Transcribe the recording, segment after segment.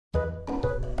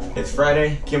It's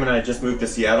Friday. Kim and I just moved to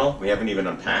Seattle. We haven't even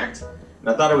unpacked. And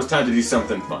I thought it was time to do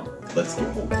something fun. Let's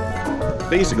go.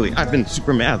 Basically, I've been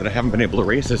super mad that I haven't been able to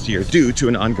race this year due to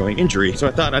an ongoing injury, so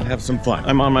I thought I'd have some fun.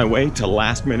 I'm on my way to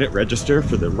last minute register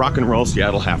for the Rock and Roll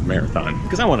Seattle Half Marathon,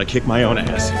 because I want to kick my own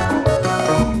ass.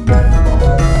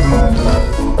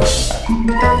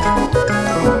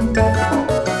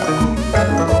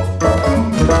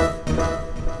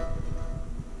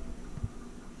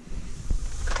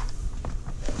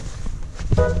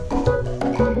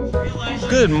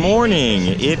 Good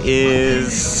morning. It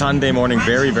is Sunday morning,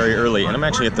 very, very early, and I'm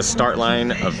actually at the start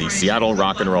line of the Seattle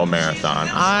Rock and Roll Marathon.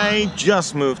 I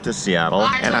just moved to Seattle,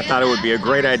 and I thought it would be a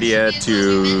great idea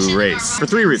to race for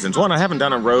 3 reasons. 1, I haven't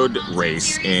done a road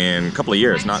race in a couple of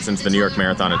years, not since the New York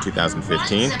Marathon in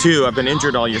 2015. 2, I've been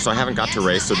injured all year, so I haven't got to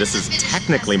race, so this is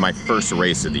technically my first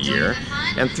race of the year.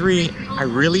 And 3, I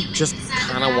really just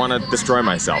kind of want to destroy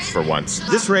myself for once.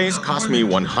 This race cost me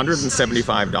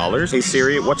 $175. Hey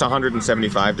Siri, what's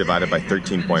 175 divided by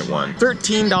 13.1?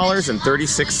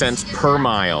 $13.36 per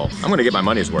mile. I'm gonna get my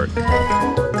money's worth.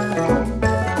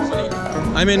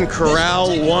 I'm in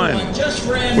Corral 1,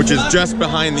 which is just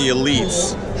behind the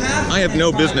elites. I have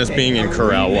no business being in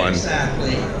Corral 1.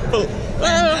 Oh,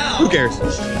 who cares? 4,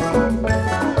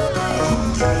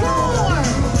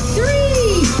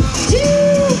 3, 2,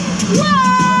 1.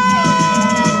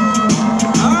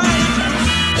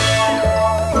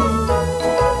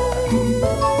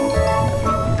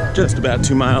 Just about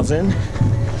 2 miles in,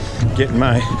 getting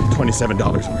my $27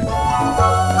 worth.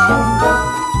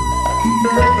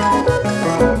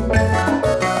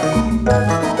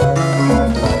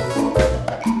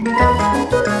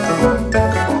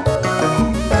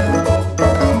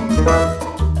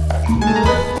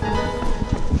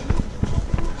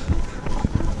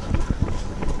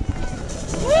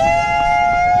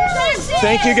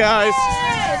 Thank you guys.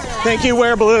 Thank you,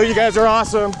 Wear Blue. You guys are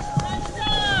awesome.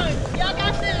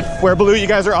 Wear Blue, you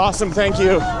guys are awesome, thank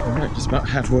you. All right, just about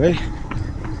halfway.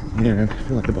 And I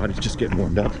feel like the body's just getting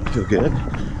warmed up. I feel good.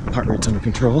 Heart rate's under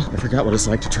control. I forgot what it's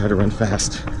like to try to run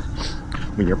fast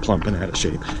when you're plump and out of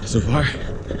shape. So far,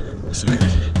 so good.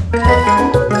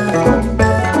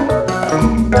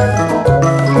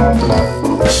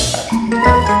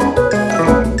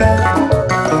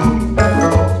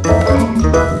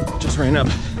 Just ran up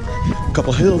a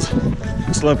couple hills.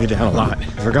 Slowed me down a lot. I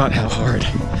forgot how hard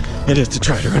it is to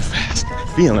try to run fast.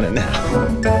 Feeling it now.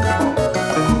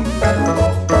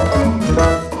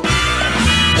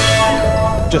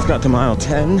 Just got to mile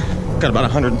 10. Got about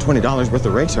 $120 worth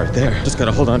of race right there. Just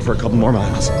gotta hold on for a couple more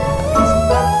miles.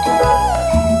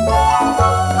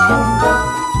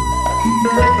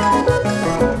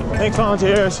 Thanks,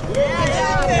 volunteers.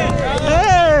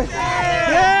 Hey!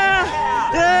 Yeah!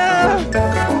 Yeah!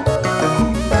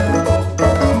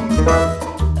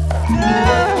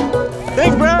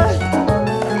 Thanks, bro.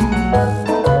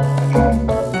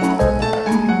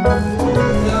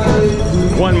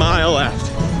 1 mile left.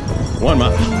 1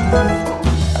 mile.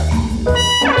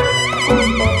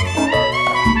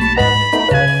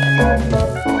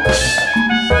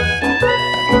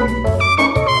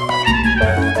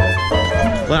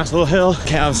 Last little hill,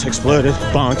 calves exploded,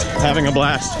 bonked, having a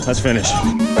blast. Let's finish.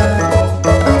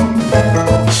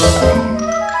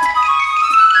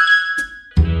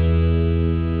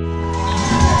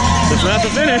 That's not the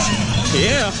finish.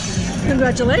 Yeah.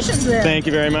 Congratulations then. Thank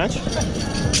you very much.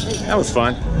 That was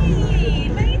fun. Hey,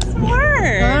 nice work.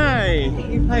 Hi. Hi.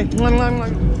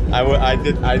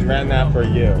 I ran that for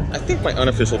you. I think my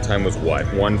unofficial time was what?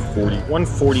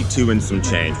 142 and some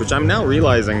change, which I'm now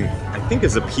realizing I think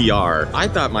is a PR. I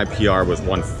thought my PR was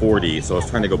 140, so I was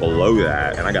trying to go below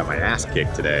that, and I got my ass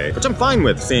kicked today, which I'm fine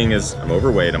with, seeing as I'm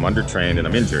overweight, I'm undertrained, and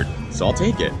I'm injured, so I'll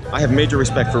take it. I have major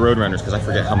respect for road runners because I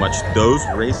forget how much those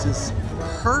races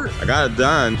hurt. I got it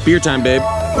done. Beer time, babe.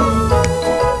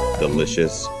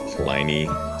 Delicious, Pliny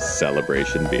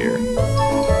Celebration beer.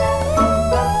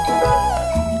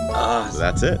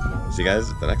 That's it. See you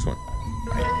guys at the next one.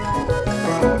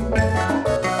 Bye.